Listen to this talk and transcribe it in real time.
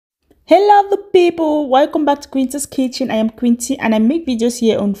Hello the people, welcome back to Quinty's Kitchen. I am Quinty and I make videos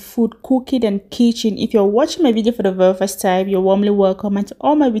here on food, cooking and kitchen. If you're watching my video for the very first time, you're warmly welcome. And to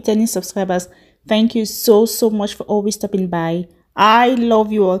all my returning subscribers, thank you so much for always stopping by. I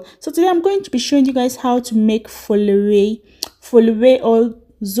love you all. So today I'm going to be showing you guys how to make folere or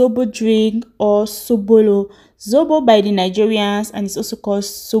zobo drink or sobolo. Zobo by the Nigerians and it's also called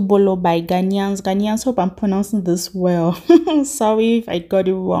Sobolo by Ghanaians. Hope I'm pronouncing this well. Sorry if I got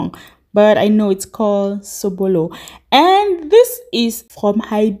it wrong, but I know it's called Sobolo. And this is from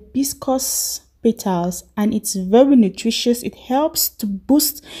hibiscus petals and it's very nutritious. It helps to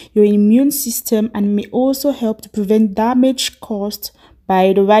boost your immune system and may also help to prevent damage caused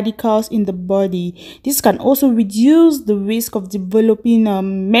by the radicals in the body. This can also reduce the risk of developing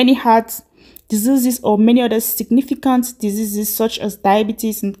many heart diseases or many other significant diseases such as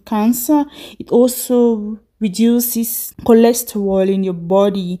diabetes and cancer. It also reduces cholesterol in your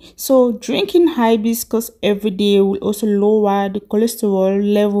body. So drinking hibiscus every day will also lower the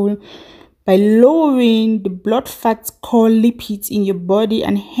cholesterol level by lowering the blood fat called lipids in your body,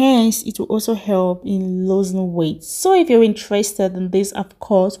 and hence it will also help in losing weight. So if you're interested in this, of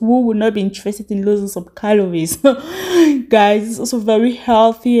course, who will not be interested in losing some calories? Guys, it's also very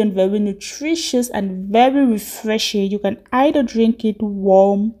healthy and very nutritious and very refreshing. You can either drink it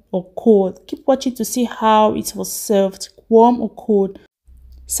warm or cold. Keep watching to see how it was served, warm or cold.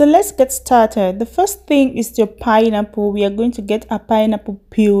 So let's get started. The first thing is your pineapple. We are going to get a pineapple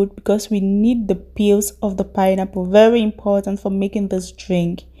peeled because we need the peels of the pineapple. Very important for making this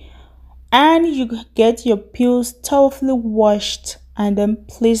drink. And you get your peels thoroughly washed and then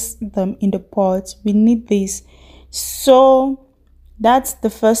place them in the pot. We need this. So that's the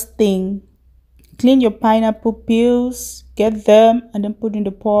first thing. Clean your pineapple peels, get them and then put in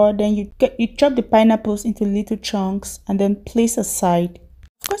the pot. Then you chop the pineapples into little chunks and then place aside.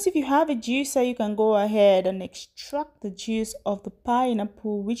 Of course, if you have a juicer, you can go ahead and extract the juice of the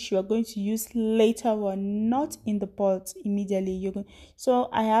pineapple, which you are going to use later on, not in the pot immediately. So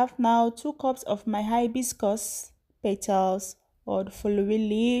I have now 2 cups of my hibiscus petals or the folere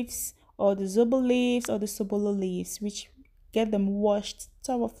leaves or the zobo leaves or the sobolo leaves, which get them washed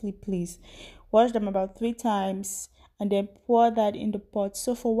thoroughly, please. Wash them about 3 times and then pour that in the pot.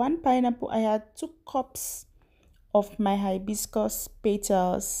 So for 1 pineapple, I had 2 cups of my hibiscus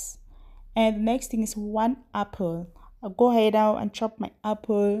petals, and the next thing is 1 apple. I'll go ahead now and chop my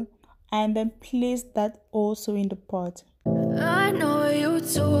apple and then place that also in the pot. I know you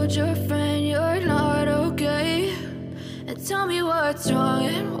told your friend you're not okay, and tell me what's wrong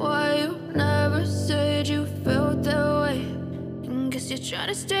and why you never said you felt that way. And guess you're trying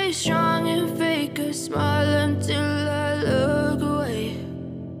to stay strong and fake a smile until I look away.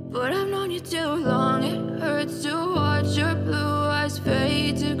 But I've known you too long, it hurts to watch your blue eyes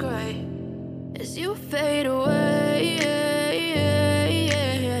fade to gray as you fade away,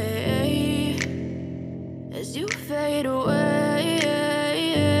 as you fade away.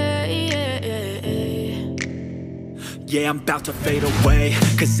 Yeah, I'm about to fade away,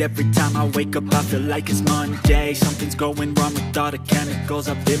 cause every time I wake up I feel like it's Monday. Something's going wrong with all the chemicals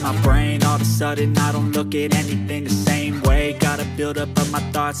up in my brain. All of a sudden I don't look at anything the same way. Got a buildup of my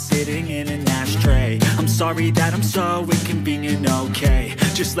thoughts sitting in an ashtray. I'm sorry that I'm so inconvenient, okay.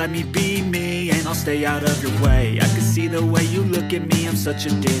 Just let me be me and I'll stay out of your way. I can see the way you look at me, I'm such a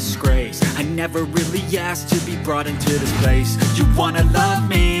disgrace. I never really asked to be brought into this place. You wanna love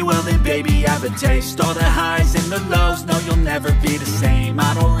me? Well then baby I have a taste. All the highs and the lows, no you'll never be the same.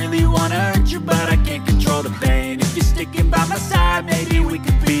 I don't really wanna hurt you but I can't control the pain. If you're sticking by my side, maybe we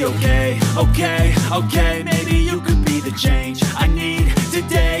could be okay. Okay, maybe you could be the change I need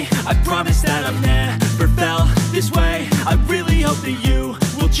today. I promise that I've never felt this way. I really hope that you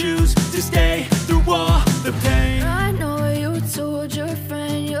will choose to stay through all the pain. I know you told your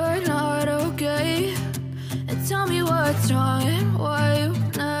friend you're not okay, and tell me what's wrong and why you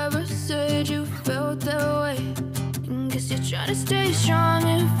never said you felt that way. And guess you're trying to stay strong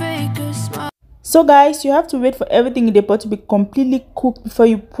and fake a smile. So guys, you have to wait for everything in the pot to be completely cooked before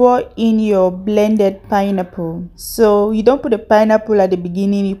you pour in your blended pineapple. So you don't put the pineapple at the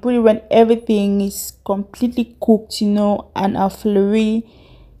beginning, you put it when everything is completely cooked, and our folere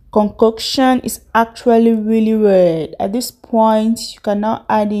concoction is actually really red. At this point, you can now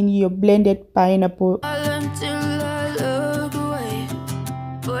add in your blended pineapple. Until I look away,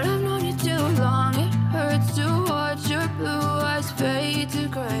 but I've known you too long, it hurts to watch your blue eyes fade to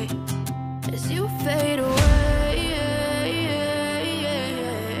gray as you fade away,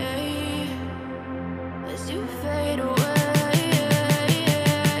 as you fade away,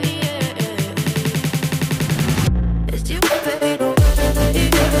 as you fade away.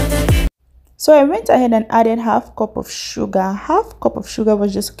 So I went ahead and added half cup of sugar. Half cup of sugar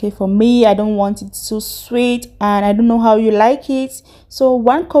was just okay for me. I don't want it so sweet, and I don't know how you like it. So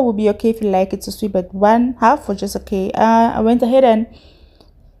 1 cup will be okay if you like it so sweet, but half was just okay. I went ahead and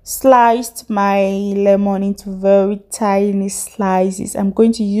sliced my lemon into very tiny slices. I'm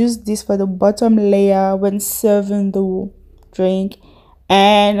going to use this for the bottom layer when serving the drink.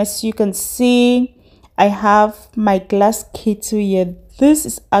 And as you can see, I have my glass keto here. This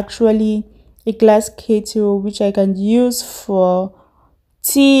is actually a glass keto which I can use for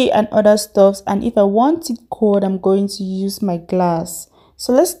tea and other stuffs, and if I want it cold, I'm going to use my glass.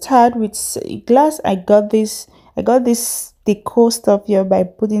 So let's start with glass. I got this deco stuff here by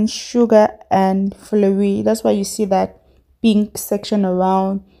putting sugar and Folere. That's why you see that pink section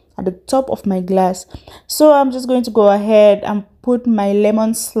around at the top of my glass. So I'm just going to go ahead and put my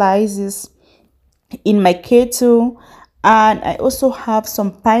lemon slices in my keto, and I also have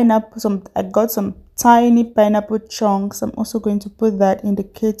some pineapple. I got some tiny pineapple chunks. I'm also going to put that in the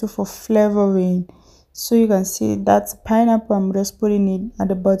keto for flavoring. So you can see that's pineapple. I'm just putting it at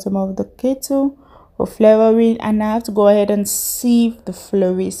the bottom of the keto for flavoring, and I have to go ahead and sieve the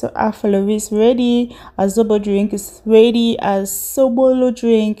Folere. So our Folere is ready, our zobo drink is ready, our sobolo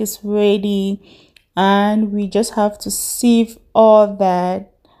drink is ready, and we just have to sieve all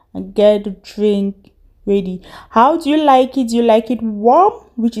that and get the drink ready. How do you like it? Do you like it warm,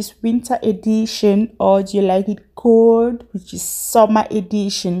 which is winter edition, or do you like it cold, which is summer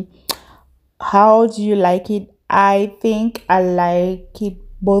edition? How do you like it? I think I like it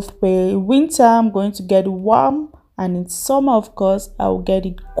both way. Winter, I'm going to get warm, and in summer, of course, I'll get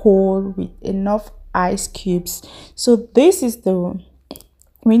it cold with enough ice cubes. So this is the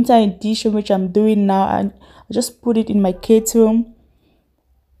winter edition which I'm doing now, and I just put it in my keto.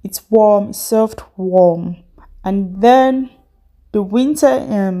 It's warm, it's served warm. And then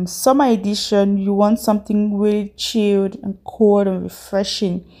the summer edition, you want something really chilled and cold and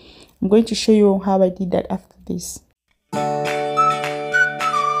refreshing. I'm going to show you how I did that after this.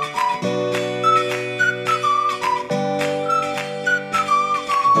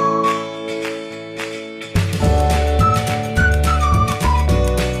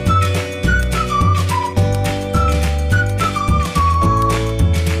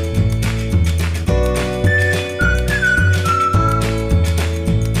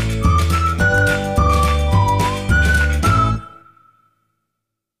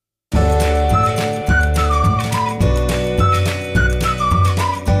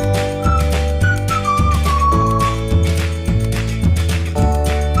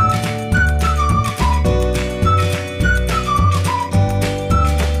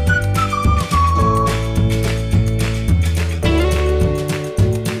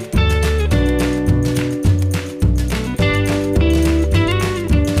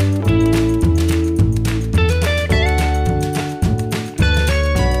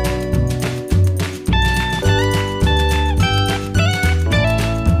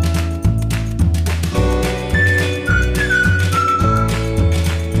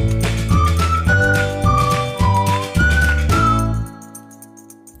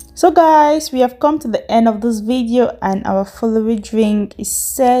 So guys, we have come to the end of this video, and our Folere drink is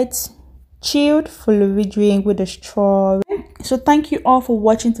set. Chilled Folere drink with a straw. So thank you all for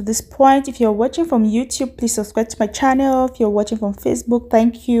watching to this point. If you're watching from YouTube, please subscribe to my channel. If you're watching from Facebook,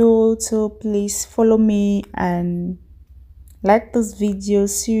 thank you. So please follow me and like this video.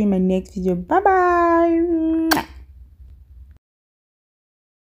 See you in my next video. Bye bye.